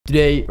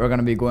Today we're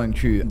gonna be going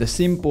through the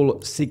simple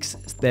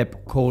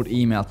 6-step cold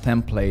email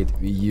template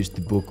we used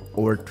to book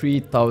over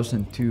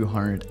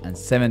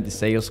 3,270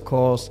 sales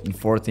calls in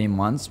 14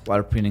 months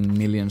while printing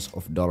millions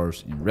of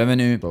dollars in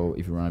revenue. So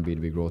if you run a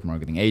B2B growth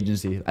marketing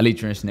agency, a lead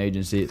generation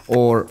agency,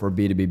 or for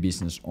B2B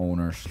business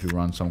owners who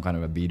run some kind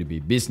of a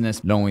B2B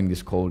business, knowing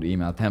this cold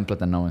email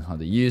template and knowing how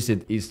to use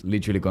it is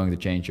literally going to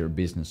change your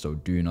business, so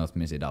do not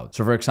miss it out.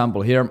 So for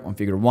example, here on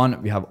figure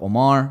 1, we have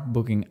Omar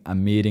booking a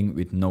meeting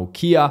with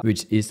Nokia,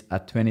 which is a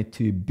 $22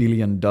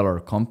 billion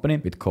company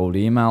with cold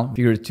email.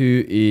 Figure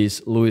 2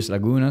 is Luis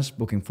Lagunas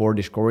booking 4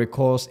 discovery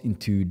calls in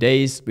 2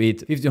 days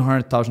with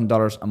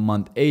 $1,500,000 a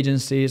month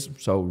agencies,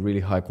 so really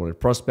high quality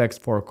prospects,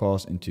 4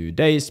 calls in 2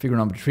 days. Figure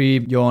number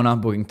 3, Yona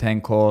booking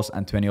 10 calls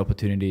and 20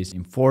 opportunities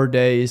in 4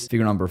 days.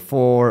 Figure number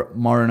 4,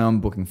 Maranam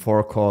booking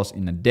 4 calls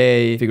in a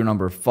day. Figure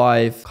number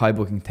 5, Kai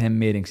booking 10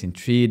 meetings in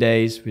 3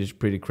 days, which is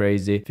pretty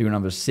crazy. Figure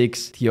number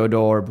 6,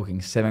 Theodore booking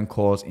 7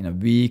 calls in a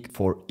week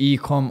for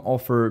e-com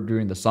offer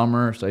during the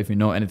summer. So if you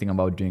know anything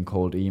about doing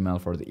cold email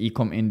for the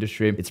e-com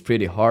industry, it's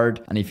pretty hard.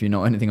 And if you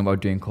know anything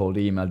about doing cold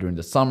email during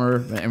the summer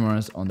when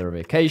everyone's on their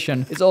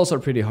vacation, it's also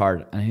pretty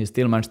hard. And he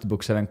still managed to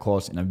book 7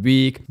 calls in a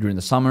week during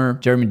the summer.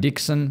 Jeremy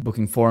Dixon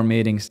booking 4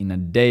 meetings in a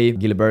day.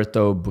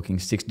 Gilberto booking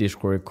 6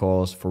 discovery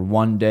calls for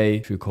 1 day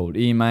through cold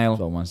email.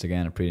 So once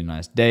again, a pretty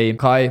nice day.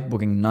 Kai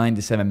booking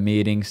 97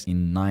 meetings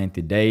in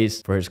 90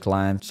 days for his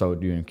client. So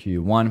during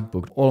Q1,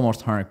 booked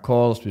almost 100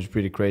 calls, which is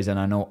pretty crazy. And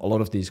I know a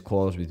lot of these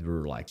calls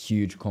were like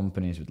huge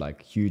companies with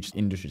like huge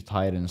industry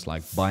titans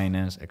like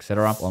Binance,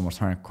 etc.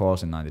 Almost 100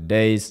 calls in 90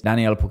 days.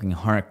 Daniel booking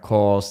 100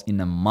 calls in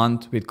a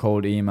month with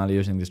cold email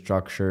using this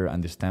structure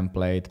and this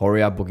template.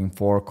 Horia booking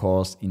 4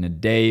 calls in a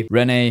day.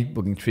 Rene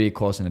booking 3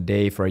 calls in a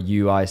day for a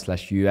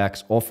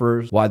UI/UX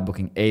offers. White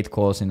booking 8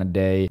 calls in a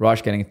day.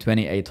 Raj getting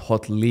 28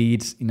 hot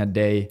leads in a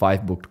day.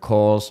 5 booked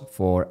calls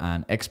for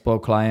an Expo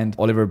client.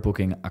 Oliver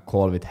booking a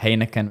call with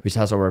Heineken, which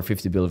has over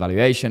 50 bill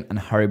valuation, and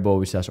Haribo,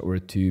 which has over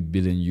 2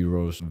 billion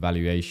euros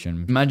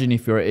valuation. Imagine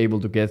if you're able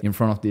to get in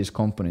front of these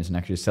companies and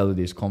actually sell to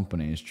these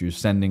companies through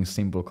sending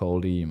simple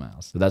cold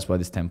emails. So that's why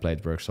this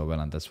template works so well,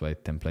 and that's why the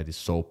template is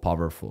so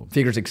powerful.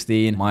 Figure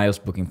 16, Miles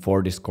booking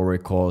 4 discovery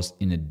calls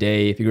in a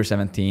day. Figure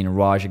 17,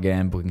 Raj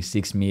again booking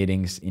 6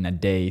 meetings in a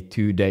day,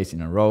 2 days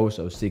in a row,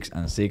 so 6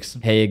 and 6.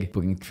 Haig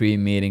booking 3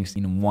 meetings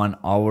in 1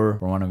 hour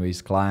for one of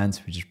his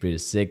clients, which is pretty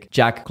sick.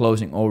 Jack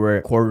closing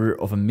over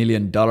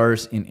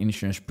 $250,000 in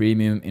insurance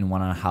premium in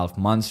 1.5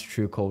 months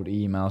through cold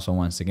email. So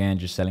once again,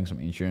 just selling some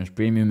insurance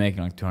premium,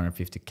 making like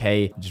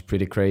 250K, which is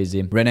pretty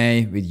crazy.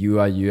 Renee with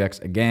UI UX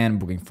again,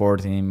 booking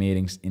 14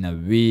 meetings in a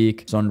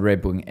week.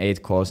 Sondre booking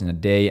 8 calls in a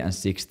day and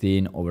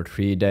 16 over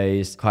 3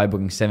 days. Kai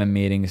booking 7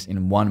 meetings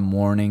in 1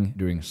 morning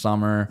during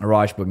summer.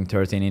 Raj booking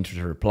 13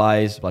 interest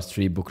replies plus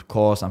 3 booked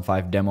calls and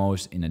 5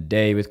 demos in a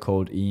day with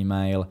cold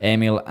email.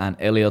 Emil and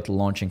Elliot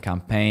launching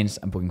campaigns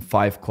and booking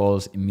 5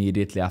 calls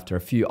immediately after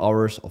a few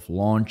hours of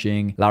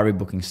launching. Larry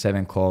booking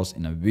 7 calls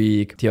in a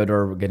week.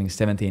 Theodore getting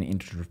 17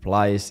 interest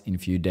replies in a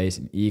few days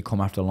in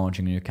e-com after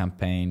launching new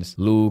campaigns.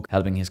 Luke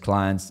helping his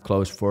clients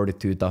close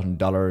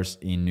 $42,000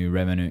 in new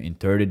revenue in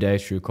 30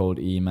 days through cold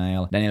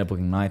email. Daniel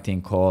booking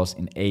 19 calls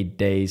in 8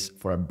 days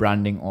for a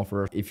branding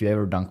offer. If you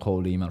ever done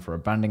cold email for a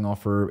branding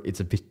offer, it's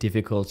a bit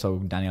difficult. So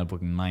Daniel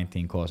booking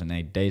 19 calls in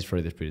 8 days for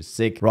it is pretty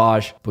sick.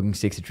 Raj booking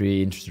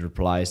 63 interested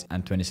replies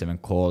and 27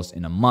 calls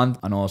in a month.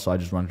 And also I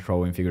just want to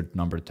throw in figure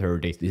number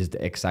 30. This is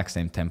the exact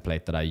same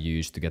template that I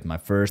used to get my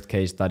first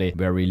case study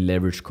where we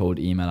leveraged cold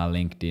email on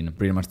LinkedIn.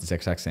 Pretty much this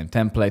exact same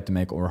template to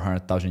make over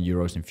 100,000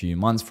 euros in a few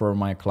months for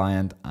my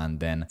client. And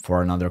then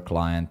for another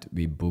client,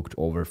 we booked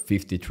over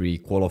 53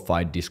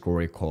 qualified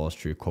discovery calls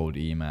through cold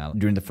email.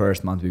 During the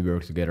first month we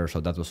worked together, so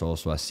that was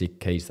also a sick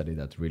case study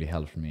that really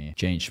helped me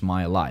change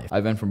my life. I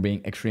went from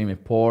being extremely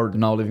poor to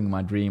now living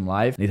my dream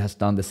life. It has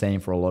done the same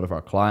for a lot of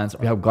our clients.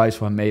 We have guys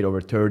who have made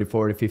over 30,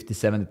 40, 50,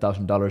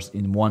 $70,000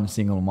 in 1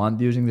 single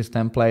month using this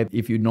template.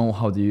 If you know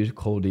how to use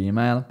cold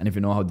email and if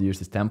you know how to use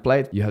this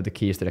template, you have the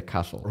keys to the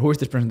castle. Who is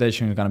this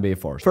presentation going to be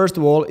for? First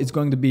of all, it's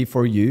going to be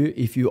for you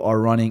if you are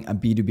running a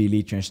B2B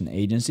lead generation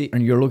agency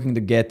and you're looking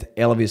to get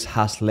Elvis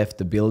has left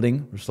the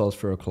building results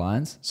for your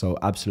clients. So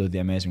absolutely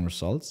amazing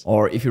results.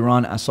 Or if you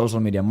run a social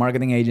media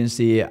marketing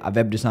agency, a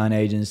web design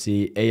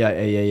agency,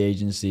 AIAA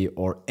agency,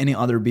 or any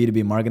other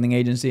B2B marketing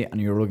agency,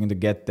 and you're looking to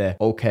get the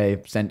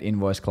okay send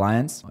invoice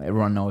clients.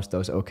 Everyone knows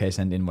those okay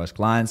send invoice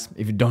clients.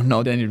 If you don't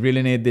know, then you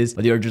really need this,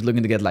 but you're just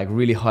looking to get like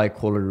really high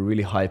quality,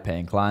 really high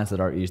paying clients that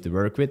are easy to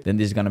work with, then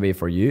this is going to be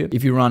for you.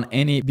 If you run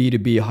any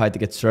B2B high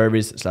ticket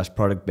service /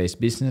 product based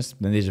business,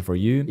 then this is for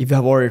you. If you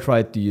have already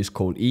tried to use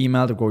cold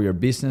email to grow your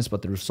business,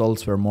 but the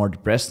results were more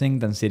depressing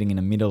than sitting in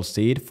a middle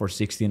seat for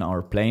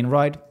 16-hour plane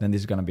ride, then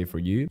this is going to be for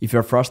you. If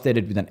you're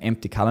frustrated with an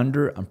empty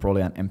calendar and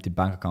probably an empty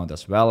bank account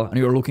as well, and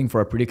you're looking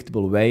for a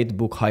predictable way to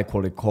book high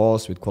quality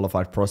calls with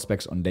qualified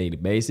prospects on a daily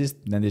basis,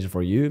 then this is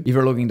for you. If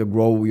you're looking to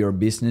grow your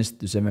business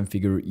to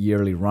 7-figure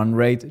yearly run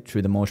rate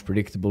through the most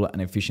predictable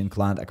and efficient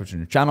client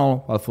acquisition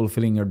channel while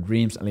fulfilling your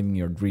dreams and living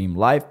your dream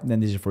life, then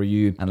this is for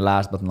you. And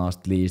last but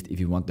not least, if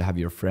you want to have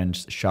your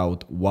friends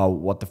shout, wow,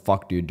 what the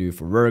fuck do you do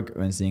for work? work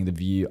when seeing the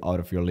view out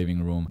of your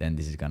living room, then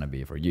this is gonna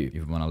be for you if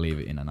you wanna live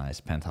in a nice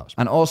penthouse.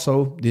 And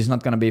also, this is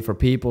not gonna be for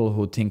people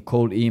who think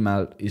cold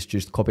email is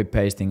just copy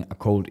pasting a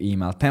cold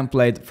email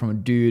template from a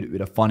dude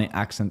with a funny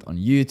accent on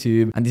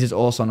YouTube. And this is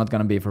also not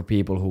gonna be for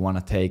people who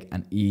wanna take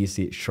an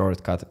easy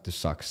shortcut to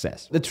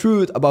success. The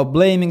truth about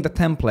blaming the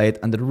template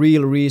and the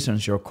real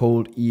reasons your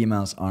cold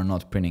emails are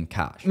not printing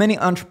cash. Many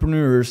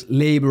entrepreneurs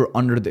labor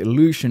under the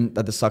illusion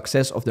that the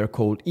success of their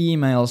cold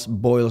emails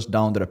boils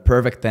down to the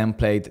perfect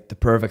template, the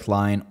perfect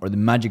line, or the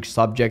magic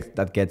subject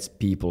that gets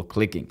people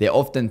clicking. They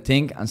often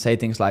think and say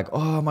things like,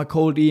 oh, my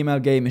cold email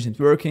game isn't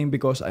working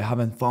because I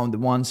haven't found the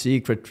one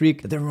secret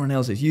trick that everyone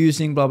else is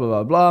using, blah, blah,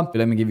 blah, blah. But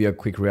let me give you a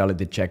quick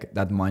reality check.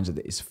 That mindset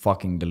is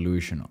fucking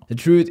delusional. The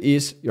truth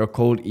is, your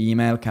cold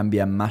email can be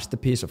a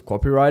masterpiece of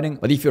copywriting,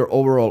 but if your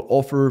overall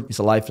offer is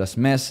a lifeless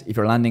mess, if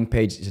your landing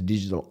page is a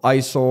digital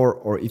eyesore,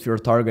 or if your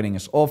targeting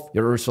is off,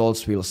 your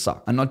results will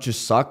suck. And not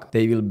just suck,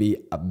 they will be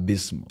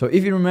abysmal. So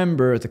if you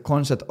remember the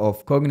concept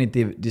of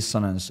cognitive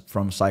dissonance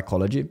from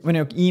psychology, when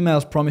your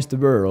emails promise the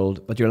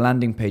world, but your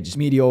landing page is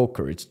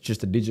mediocre, it's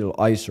just a digital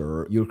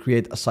eyesore, you'll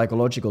create a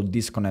psychological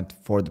disconnect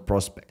for the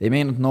prospect. They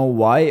may not know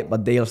why,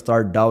 but they'll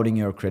start doubting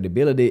your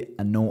credibility,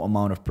 and no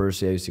amount of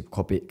persuasive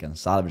copy can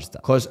salvage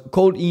that. Because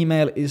cold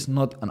email is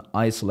not an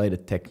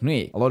isolated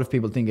technique. A lot of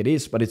people think it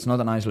is, but it's not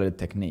an isolated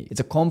technique. It's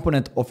a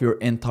component of your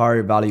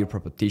entire value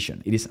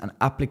proposition. It is an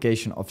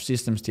application of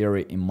systems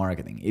theory in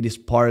marketing. It is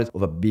part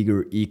of a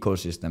bigger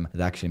ecosystem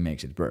that actually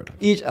makes it work.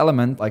 Each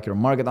element, like your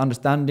market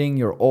understanding,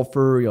 your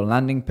offer, your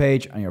landing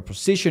page, and your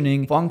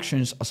positioning,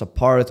 functions as a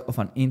part of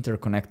an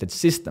interconnected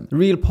system. The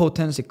real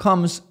potency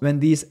comes when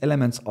these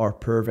elements are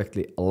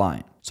perfectly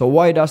aligned. So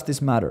why does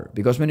this matter?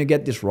 Because when you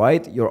get this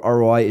right, your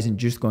ROI isn't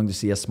just going to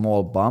see a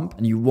small bump,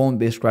 and you won't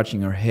be scratching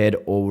your head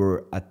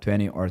over a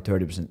 20 or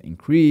 30%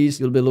 increase.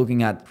 You'll be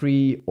looking at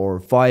 3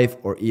 or 5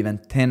 or even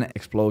 10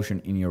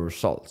 explosion in your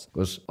results.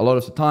 Because a lot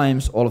of the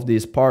times, all of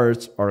these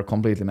parts are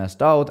completely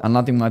messed out and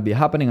nothing might be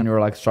happening, and you're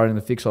like starting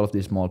to fix all of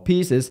these small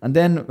pieces. And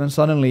then when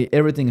suddenly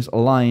everything is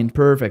aligned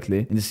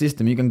perfectly in the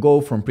system, you can go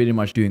from pretty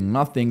much doing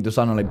nothing to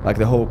suddenly like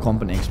the whole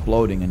company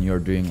exploding and you're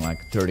doing like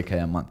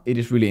 30K a month. It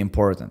is really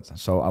important.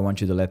 So I want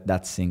you to let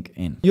that sink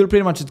in. You'll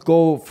pretty much just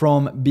go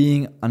from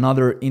being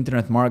another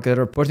internet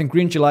marketer posting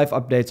cringy life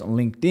updates on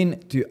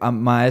LinkedIn to a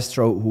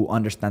maestro who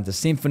understands the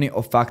symphony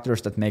of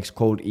factors that makes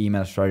cold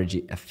email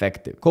strategy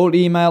effective. Cold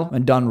email,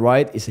 when done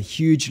right, is a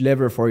huge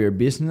lever for your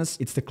business.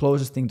 It's the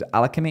closest thing to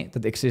alchemy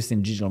that exists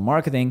in digital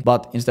marketing,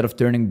 but instead of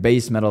turning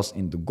base metals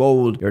into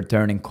gold, you're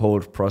turning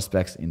cold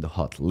prospects into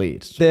hot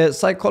leads. The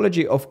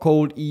psychology of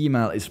cold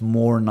email is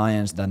more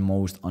nuanced than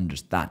most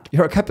understand.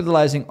 You're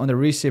capitalizing on the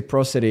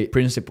reciprocity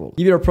principle.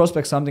 Give your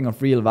prospect something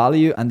of real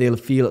value and they'll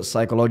feel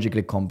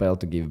psychologically compelled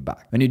to give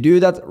back. When you do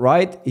that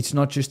right, it's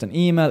not just an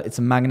email, it's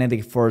a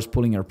magnetic force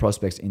pulling your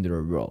prospects into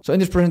their world. So in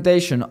this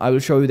presentation, I will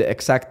show you the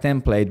exact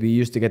template we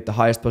use to get the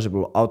highest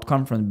possible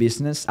outcome from the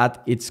business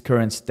at its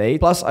current state.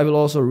 Plus, I will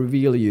also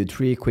reveal you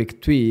 3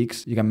 quick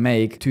tweaks you can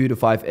make 2 to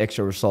 5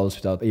 extra results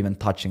without even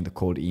touching the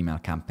cold email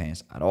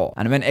campaigns at all.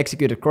 And when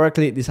executed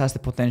correctly, this has the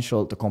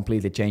potential to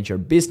completely change your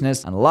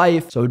business and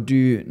life, so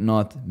do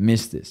not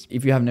miss this.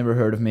 If you have never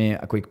heard of me,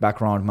 a quick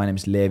background: my name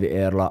is Leevi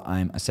Eerla.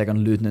 I'm a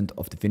second lieutenant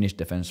of the Finnish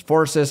Defense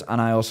Forces,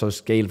 and I also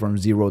scaled from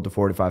 $0 to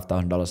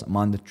 $45,000 a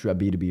month through a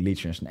B2B lead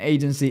generation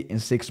agency in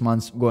 6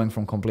 months, going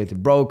from completely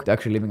broke to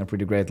actually living a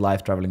pretty great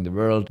life, traveling the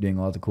world, doing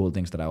all the cool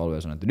things that I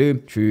always wanted to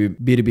do through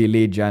B2B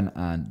lead gen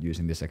and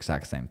using this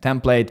exact same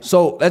template.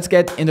 So let's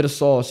get into the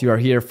sauce you are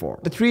here for.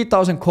 The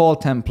 3000 call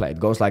template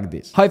goes like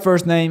this. Hi,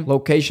 first name,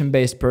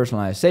 location-based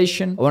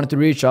personalization. I wanted to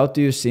reach out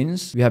to you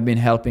since we have been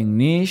helping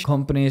niche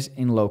companies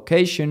in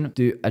location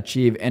to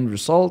achieve end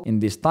result in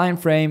this time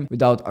frame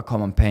without a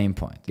common pain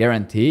point.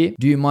 Guarantee.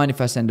 Do you mind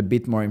if I send a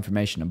bit more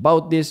information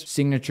about this?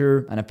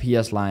 Signature and a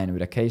PS line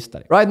with a case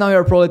study. Right now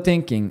you're probably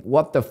thinking,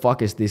 what the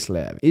fuck is this,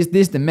 Lev? Is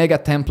this the mega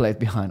template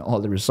behind all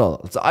the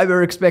results? I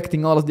were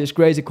expecting all of these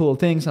crazy cool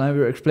things, and I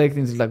were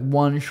expecting this like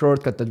one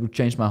shortcut that would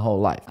change my whole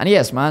life. And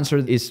yes, my answer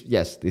is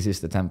yes, this is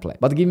the template.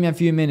 But give me a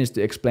few minutes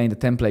to explain the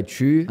template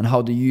true and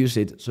how to use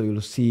it so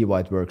you'll see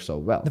why it works so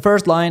well. The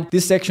first line,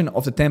 this section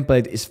of the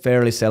template is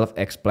fairly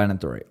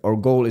self-explanatory. Our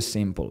goal is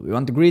simple. We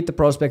want to greet the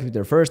prospect with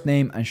their first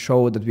name and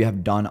show that we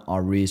have done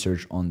our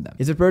research on them.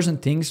 If the person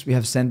thinks we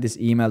have sent this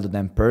email to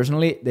them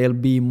personally, they'll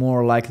be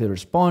more likely to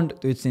respond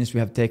to it since we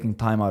have taken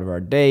time out of our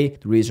day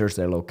to research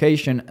their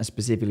location and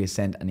specifically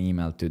send an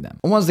email to them.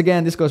 And once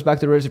again, this goes back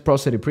to the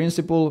reciprocity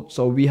principle.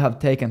 So we have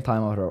taken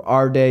time out of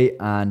our day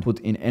and put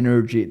in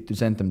energy to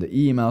send them the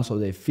email so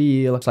they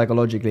feel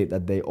psychologically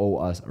that they owe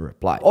us a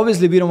reply.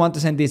 Obviously, we don't want to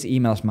send these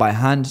emails by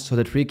hand, so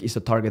the trick is to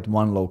target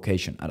one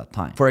location at a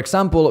time. For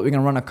example, we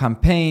can run a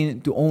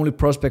campaign to only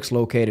prospects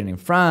located in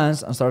France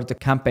France and started the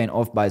campaign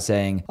off by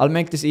saying, I'll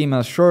make this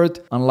email short,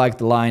 unlike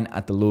the line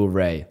at the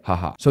Louvre,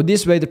 haha. So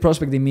this way the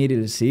prospect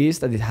immediately sees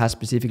that it has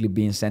specifically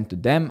been sent to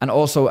them, and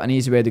also an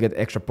easy way to get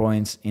extra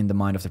points in the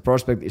mind of the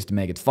prospect is to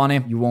make it funny.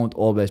 You won't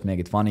always make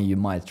it funny, you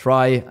might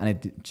try, and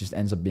it just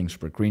ends up being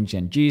super cringy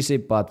and cheesy,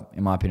 but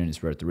in my opinion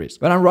it's worth the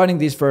risk. When I'm writing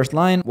this first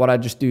line, what I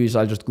just do is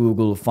I just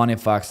Google funny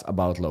facts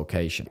about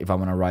location. If I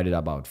want to write it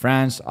about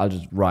France, I'll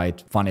just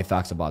write funny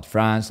facts about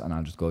France and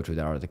I'll just go through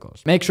the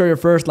articles. Make sure your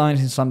first line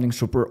is something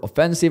super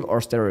offensive or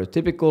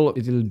stereotypical.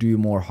 It'll do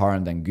more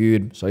harm than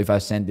good. So if I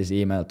sent this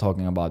email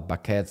talking about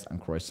baguettes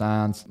and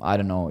croissants, I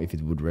don't know if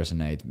it would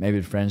resonate.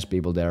 Maybe French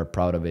people, they're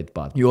proud of it,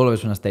 but you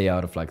always want to stay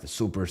out of like the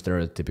super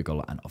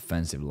stereotypical and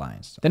offensive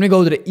lines. Then we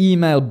go to the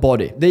email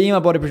body. The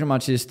email body pretty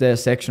much is the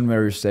section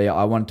where you say,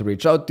 I want to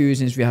reach out to you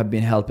since we have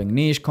been helping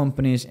niche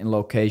companies in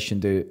location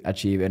to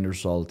achieve end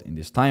result in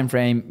this time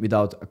frame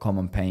without a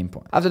common pain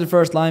point. After the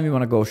first line, we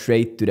want to go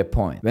straight to the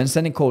point. When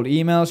sending cold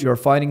emails, you're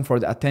fighting for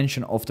the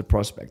attention of the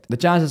prospect. The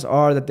chances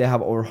are that they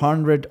have over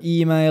 100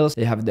 emails,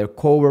 they have their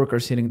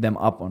coworkers hitting them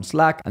up on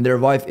Slack, and their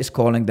wife is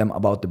calling them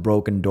about the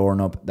broken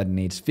doorknob that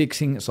needs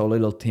fixing so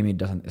little Timmy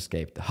doesn't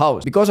escape the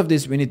house. Because of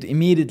this, we need to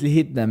immediately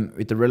hit them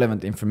with the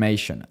relevant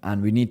information,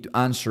 and we need to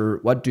answer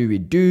what do we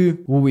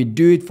do, who we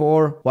do it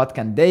for, what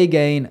can they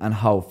gain, and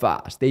how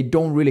fast. They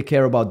don't really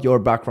care about your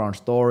background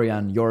story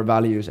and your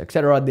values,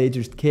 etc. They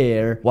just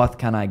care what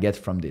can I get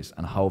from this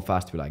and how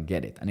fast will I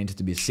get it. And it needs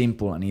to be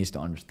simple and easy to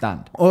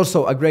understand.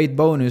 Also, a great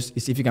bonus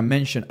is if you can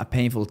mention a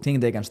painful thing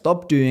they can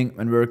stop doing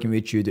when working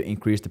with you to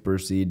increase the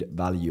perceived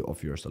value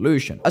of your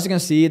solution. As you can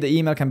see, the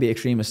email can be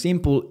extremely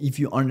simple if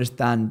you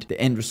understand the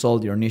end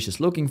result your niche is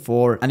looking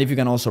for, and if you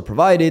can also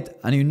provide it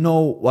and you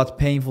know what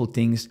painful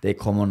things they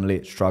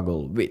commonly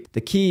struggle with.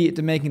 The key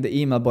to making the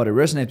email body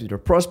resonate with your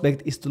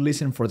prospect is to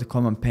listen for the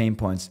common pain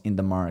points in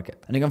the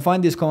market. And you can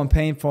find these common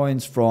pain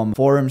points from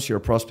forums your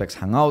prospects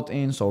hang out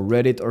in, so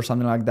Reddit or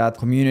something like that,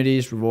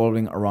 communities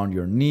revolving around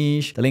your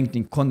niche, the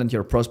LinkedIn content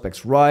your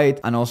prospects write,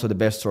 and also the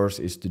best source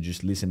is to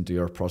just listen to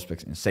your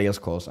prospects in sales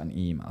calls and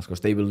emails, because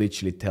they will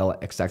literally tell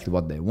exactly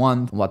what they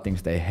want and what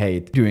things they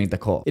hate during the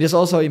call. It is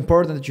also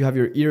important that you have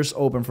your ears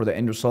open for the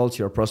end results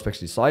your prospects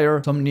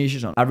desire. Some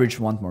niches on average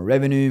want more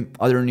revenue,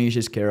 other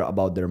niches care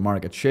about their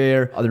market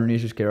share, other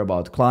niches care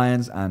about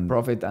clients and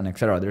profit and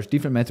etc. There's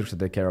different metrics that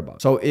they care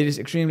about. So it is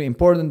extremely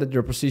important that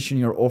you position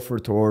your offer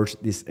towards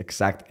this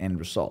exact end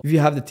result. If you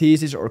have the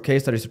thesis or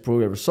case studies to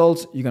prove your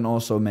results, you can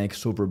also make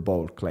super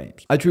bold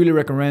claims. I truly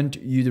recommend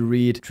you to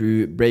read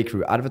through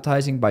Breakthrough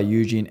Advertising by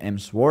Eugene M.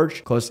 Schwartz,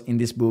 because in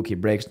this book he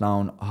breaks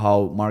down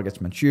how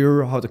markets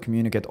mature, how to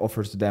communicate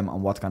offers to them,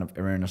 and what kind of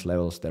awareness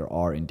levels there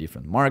are in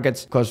different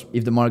markets. Because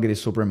if the market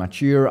is super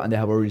mature and they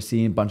have already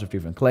seen a bunch of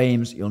different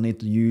claims, you'll need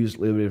to use a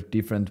little bit of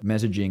different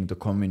messaging to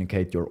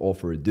communicate your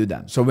offer to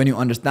them. So when you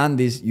understand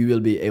this, you will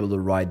be able to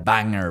write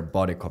banger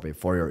body copy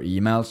for your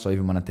emails. So if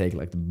you want to take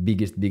like the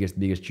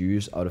biggest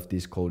juice out of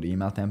this cold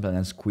email template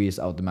and squeeze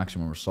out the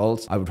maximum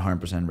results, I would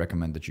 100%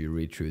 recommend that you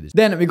read through this.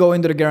 Then we go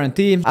into the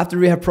guarantee. After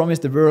we have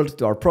promised the world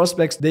to our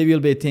prospects, they will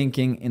be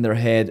thinking in their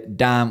head,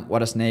 damn,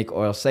 what a snake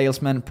oil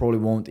salesman, probably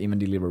won't even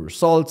deliver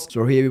results.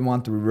 So here we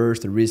want to reverse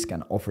the risk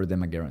and offer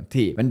them a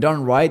guarantee. When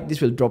done right,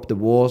 this will drop the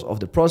walls of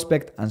the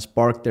prospect and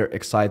spark their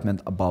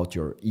excitement about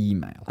your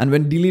email. And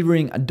when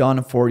delivering a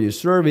done for you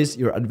service,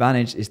 your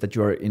advantage is that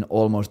you are in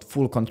almost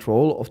full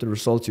control of the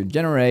results you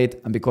generate,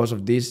 and because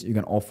of this, you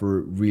can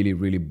offer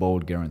really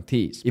bold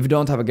guarantees. If you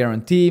don't have a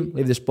guarantee,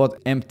 leave the spot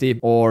empty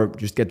or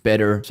just get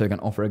better so you can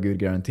offer a good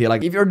guarantee.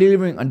 Like if you're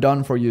delivering a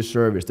done for you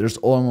service, there's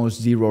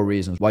almost zero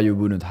reasons why you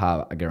wouldn't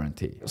have a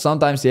guarantee.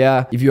 Sometimes,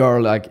 yeah, if you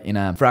are like in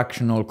a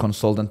fractional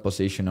consultant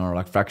position or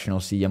like fractional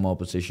CMO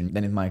position,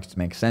 then it might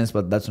make sense,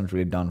 but that's not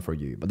really done for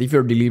you. But if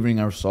you're delivering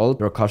a result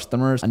to your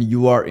customers and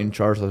you are in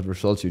charge of the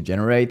results you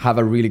generate, have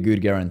a really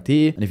good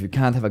guarantee. And if you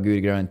can't have a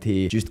good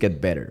guarantee, just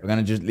get better. You're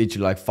gonna just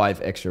literally like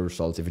 5 extra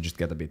results if you just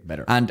get a bit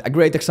better. And a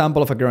great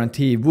example of a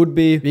guarantee would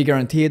be, we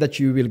guarantee that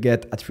you will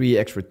get a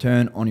 3x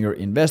return on your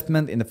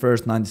investment in the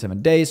first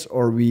 97 days,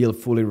 or we'll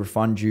fully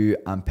refund you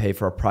and pay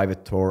for a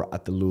private tour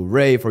at the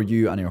Louvre for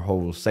you and your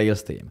whole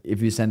sales team.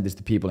 If you send this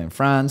to people in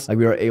France, like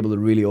we are able to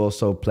really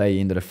also play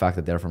into the fact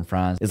that they're from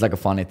France. It's like a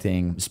funny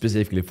thing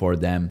specifically for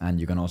them, and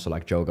you can also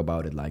like joke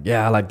about it, like,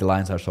 yeah, like the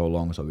lines are so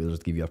long, so we'll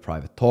just give you a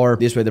private tour.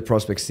 This way the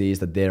prospect sees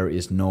that there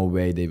is no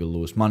way they will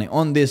lose money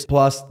on this,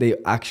 plus they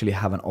actually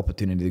have an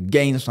opportunity to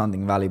gain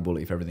something valuable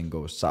if everything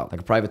goes south.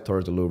 Like a private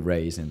tour to Louvre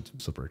isn't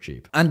super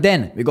cheap. And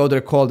then we go to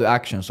the call to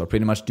action. So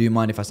pretty much, do you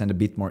mind if I send a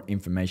bit more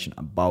information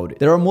about it?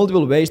 There are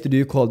multiple ways to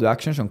do call to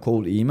actions on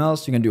cold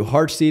emails. You can do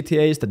hard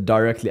CTAs that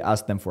directly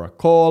ask them for a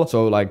call.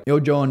 So like, yo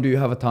John, do you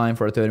have a time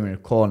for a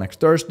 30-minute call next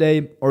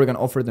Thursday? Or you can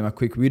offer them a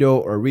quick video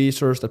or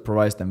resource that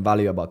provides them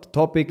value about the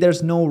topic.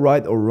 There's no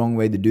right or wrong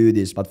way to do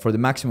this, but for the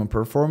maximum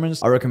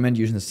performance, I recommend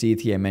using the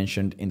CTA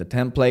mentioned in the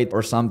template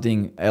or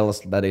something else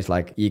that is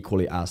like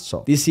equally as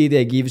so. This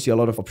CTA gives you a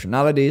lot of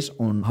optionalities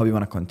on how you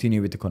want to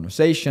continue with the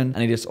conversation,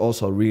 and it is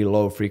also really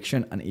low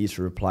friction and easy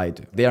to reply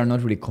to. They are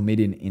not really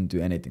committing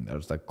into anything. They're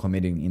just like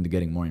committing into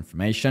getting more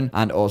information,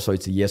 and also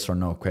it's a yes or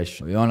no question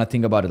question. You want to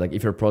think about it like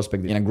if you're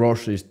prospecting in a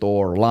grocery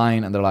store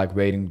line and they're like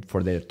waiting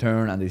for their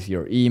turn and they see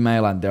your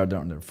email and they're there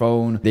on their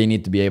phone, they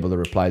need to be able to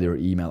reply to your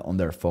email on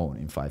their phone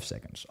in 5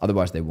 seconds.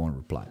 Otherwise, they won't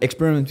reply.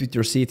 Experiment with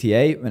your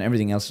CTA when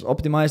everything else is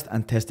optimized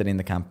and test it in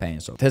the campaign.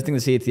 So testing the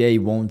CTA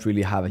won't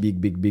really have a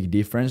big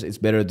difference. It's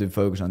better to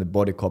focus on the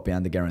body copy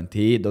and the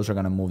guarantee. Those are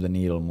going to move the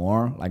needle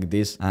more, like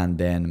this and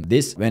then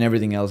this. When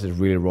everything else is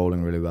really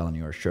rolling really well and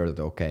you're sure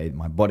that, okay,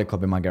 my body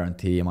copy, my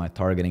guarantee, my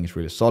targeting is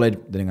really solid,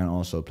 then you're going to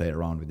also play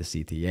around with the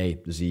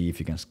CTA to see if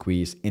you can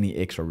squeeze any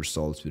extra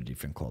results with a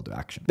different call to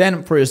action.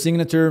 Then for your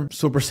signature,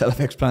 super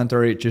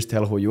self-explanatory. Just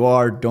tell who you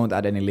are. Don't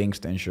add any links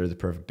to ensure the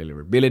perfect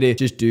deliverability.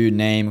 Just do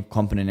name,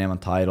 company name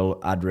and title,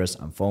 address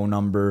and phone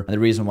number. And the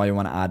reason why you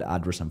want to add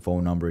address and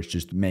phone number is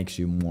just makes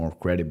you more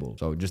credible.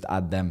 So just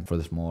add them for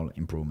the small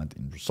improvement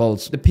in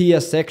results. The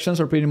PS sections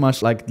are pretty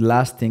much like the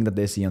last thing that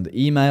they see on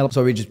the email.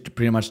 So we just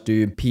pretty much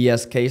do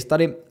PS case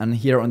study. And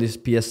here on this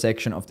PS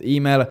section of the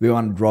email, we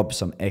want to drop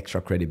some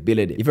extra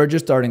credibility. If you're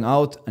just starting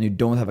out and you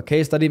don't have a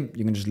case study,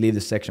 you can just leave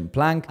the section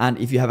blank. And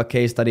if you have a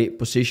case study,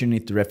 position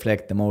it to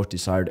reflect the most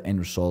desired end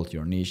result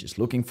your niche is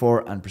looking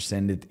for and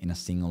present it in a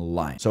single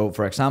line. So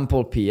for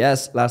example,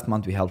 PS, last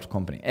month we helped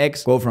company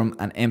X go from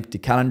an empty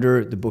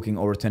calendar to booking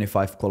over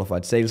 25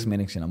 qualified sales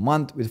meetings in a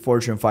month with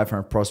Fortune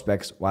 500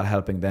 prospects while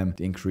helping them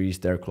to increase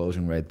their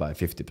closing rate by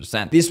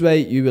 50%. This way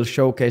you will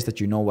showcase that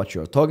you know what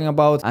you're talking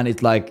about, and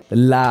it's like the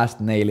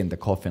last nail in the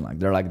coffin. Like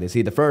they're like, they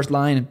see the first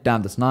line,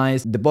 damn, that's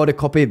nice. The body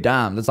copy,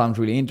 damn, that sounds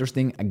really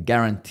interesting. A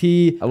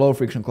guarantee, a low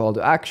friction call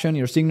to action,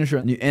 your signature,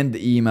 and you end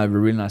the email with a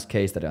really nice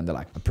case study and they're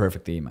like a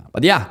perfect email.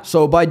 But yeah,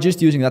 so by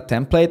just using that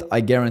template,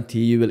 I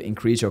guarantee you will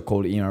increase your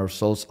cold email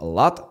results a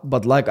lot.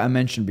 But like I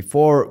mentioned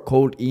before,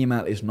 cold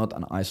email is not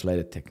an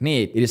isolated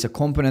technique. It is a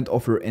component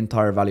of your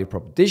entire value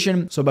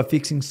proposition. So by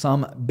fixing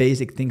some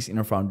basic things in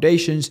your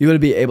foundations, you will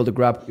be able to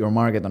grab your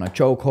market on a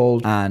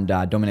chokehold and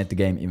dominate the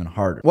game even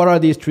harder. What are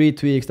these 3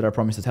 tweaks that I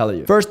promised to tell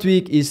you? First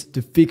tweak is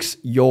to fix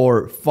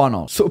your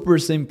funnel. Super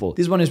simple.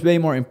 This one is way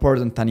more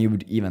important than you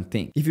would even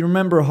think. If you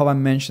remember how I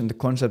mentioned the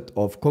concept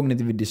of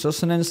cognitive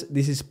dissonance,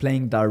 this is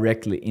playing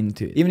directly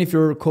into it. Even if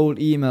your cold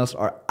emails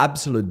are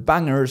absolute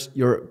bangers,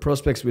 your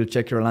prospects will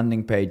check your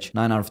landing page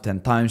 9 out of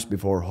 10 times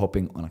before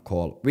hopping on a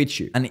call with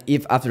you. And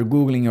if after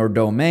Googling your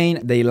domain,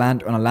 they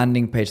land on a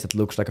landing page that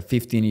looks like a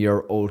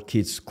 15-year-old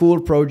kid's school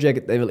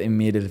project, they will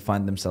immediately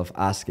find themselves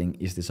asking,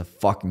 is this a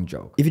fucking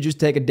joke? If you just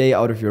take a day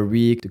out of your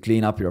week to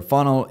clean up your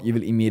funnel, you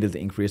will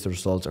immediately increase the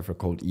results of your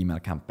cold email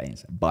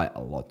campaigns by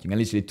a lot. You can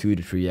literally 2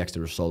 to 3x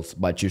the results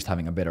by just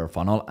having a better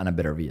funnel and a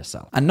better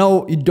VSL. And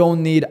no, you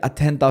don't need a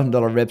 $10,000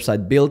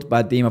 website built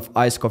by a team of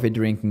iced coffee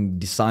drinking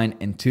design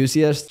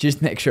enthusiasts.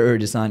 Just make sure your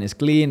design is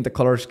clean, the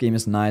color scheme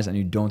is nice, and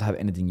you don't have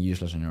anything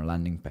useless on your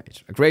landing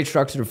page. A great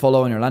structure to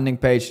follow on your landing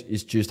page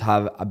is just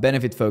have a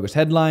benefit-focused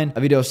headline,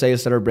 a video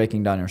sales letter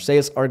breaking down your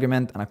sales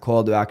argument, and a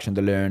call to action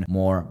to learn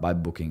more by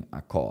booking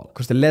a call.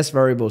 Because the less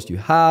variables you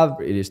have,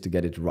 it is to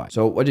get it right.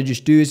 So what you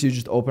just do is you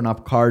just open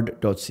up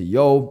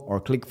card.co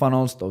or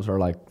ClickFunnels. Those are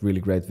like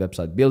really great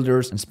website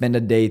builders, and spend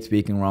a day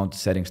tweaking around the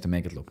settings to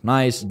make it look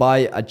nice.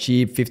 Buy a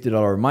cheap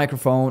 $50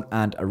 microphone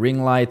and a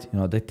ring light, you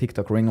know, the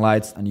TikTok ring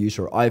lights, and use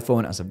your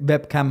iPhone as a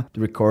webcam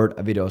to record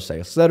a video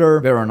sales letter.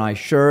 Wear a nice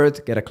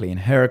shirt, get a clean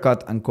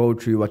haircut, and go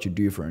through what you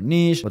do for a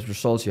niche, what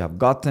results you have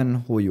gotten,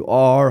 who you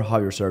are, how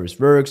your service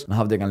works, and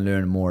how they can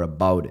learn more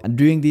about it. And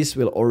doing this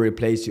will already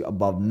place you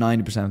above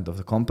 90% of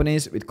the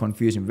companies with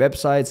confusing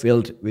websites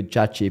built with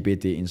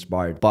ChatGPT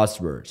inspired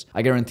buzzwords.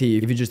 I guarantee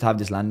you, if you just have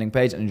this landing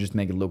page and you just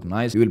make it look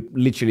nice, you will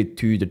literally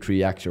 2 to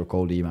 3x your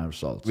cold email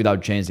results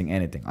without changing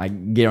anything. I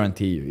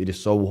guarantee you, it is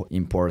so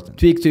important.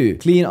 Tweak 2,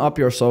 clean up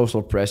your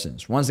social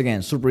presence. Once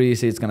again, super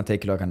easy. It's gonna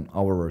take you like an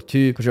hour or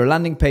 2 because your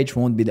landing page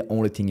won't be the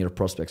only thing your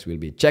prospects will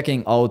be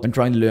checking out and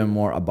trying to learn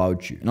more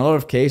about you. In a lot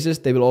of cases,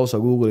 they will also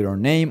Google your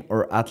name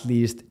or at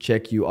least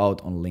check you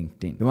out on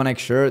LinkedIn. You want to make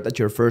sure that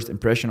your first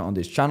impression on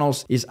these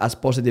channels is as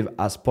positive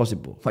as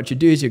possible. What you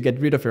do is you get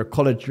rid of your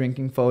college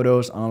drinking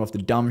photos and all of the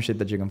dumb shit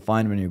that you can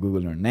find when you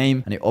Google your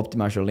name, and you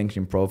optimize your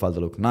LinkedIn profile to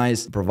look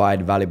nice,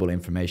 provide valuable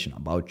information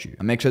about you.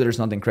 And make sure there's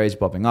nothing crazy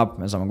popping up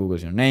when someone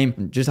Googles your name.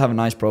 And just have a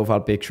nice profile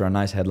picture, a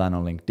nice headline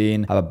on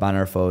LinkedIn, have a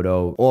banner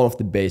photo, all of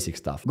the basic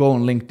stuff. Go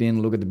on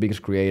LinkedIn, look at the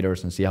biggest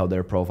creators and see how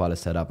their profile is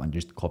set up and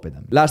just copy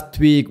them. Last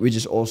tweak, which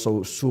is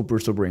also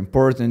super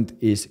important,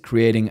 is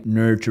creating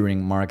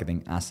nurturing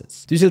marketing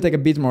assets. This will take a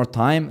bit more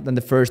time than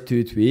the first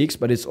 2 tweaks,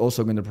 but it's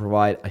also going to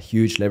provide a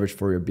huge leverage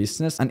for your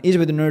business. And easy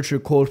way to nurture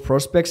cold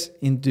prospects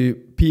into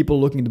people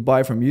looking to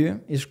buy from you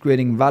is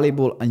creating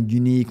valuable and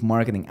unique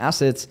marketing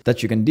assets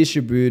that you can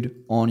distribute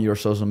on your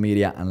social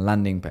media and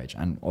landing page,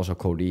 and also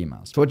cold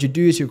emails. So what you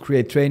do is you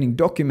create training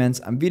documents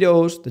and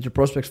videos that your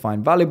prospects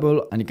find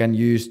valuable and you can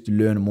use to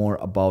learn more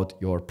about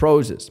your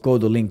process. Go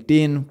to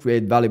LinkedIn,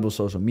 create valuable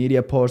social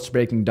media posts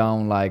breaking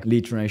down like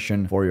lead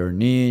generation for your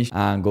niche,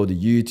 and go to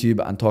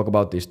YouTube and talk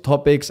about these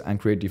topics and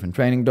create different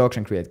training docs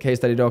and create case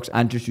study docs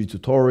and just do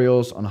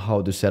tutorials on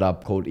how to set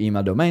up cold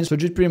email domains. So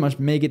just pretty much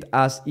make it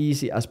as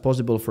easy as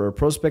possible for a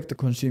prospect to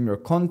consume your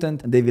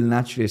content, and they will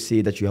naturally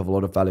see that you have a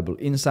lot of valuable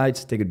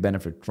insights they could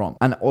benefit from. from.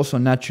 And also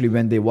naturally,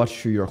 when they watch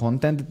through your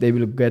content, they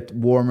will get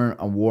warmer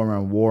and warmer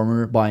and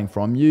warmer buying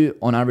from you.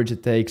 On average,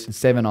 it takes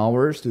 7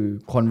 hours to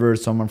convert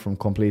someone from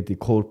completely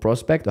cold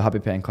prospect to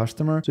happy paying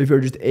customer. So if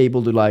you're just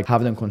able to like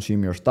have them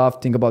consume your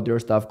stuff, think about your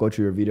stuff, go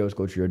through your videos,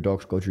 go through your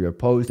docs, go through your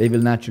posts, they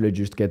will naturally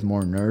just get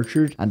more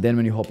nurtured. And then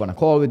when you hop on a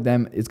call with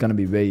them, it's going to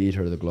be way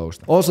easier to close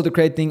them. Also, the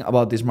great thing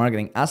about these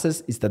marketing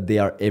assets is that they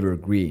are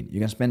evergreen. You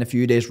can spend a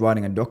few days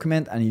writing a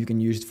document and you can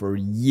use it for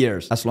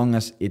years as long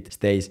as it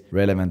stays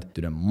relevant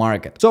to the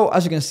market. So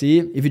as you can see,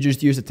 if you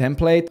just use the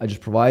template I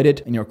just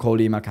provided in your cold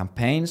email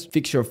campaigns,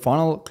 fix your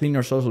funnel, clean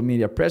your social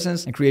media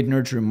presence, and create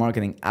nurturing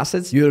marketing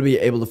assets, you will be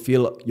able to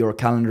fill your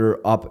calendar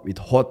up with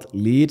hot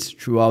leads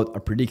throughout a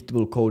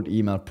predictable cold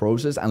email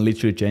process and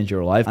literally change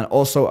your life. And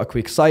also a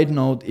quick side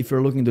note, if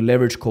you're looking to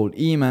leverage cold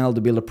email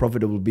to build a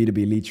profitable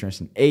B2B lead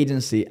generation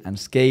agency and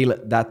scale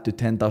that to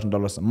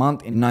 $10,000 a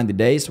month in 90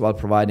 days while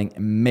providing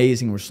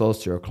amazing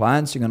results to your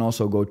clients, you can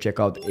also go check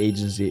out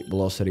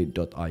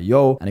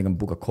agencyvelocity.io and you can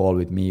book a call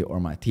with me or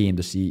my team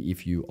to see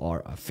if you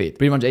are a fit.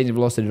 Pretty much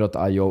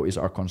agencyvelocity.io is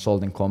our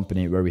consulting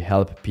company where we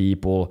help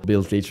people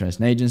build lead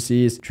generation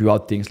agencies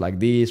throughout things like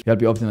these. We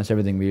help you optimize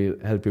everything. We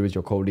help you with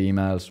your cold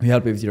emails. We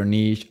help you with your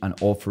niche and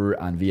offer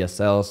and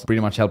VSLs.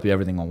 Pretty much help you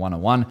everything on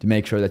one-on-one to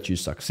make sure that you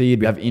succeed.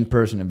 We have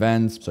in-person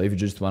events. So if you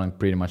just want to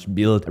pretty much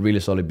build a really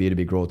solid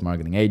B2B growth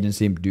marketing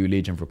agency, do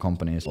lead gen for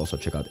companies, also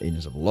check out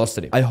Agency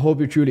Velocity. I hope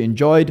you truly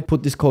enjoyed.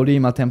 Put this cold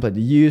email template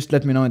to use.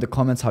 Let me know in the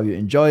comments how you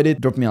enjoyed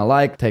it. Drop me a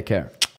like. Take care.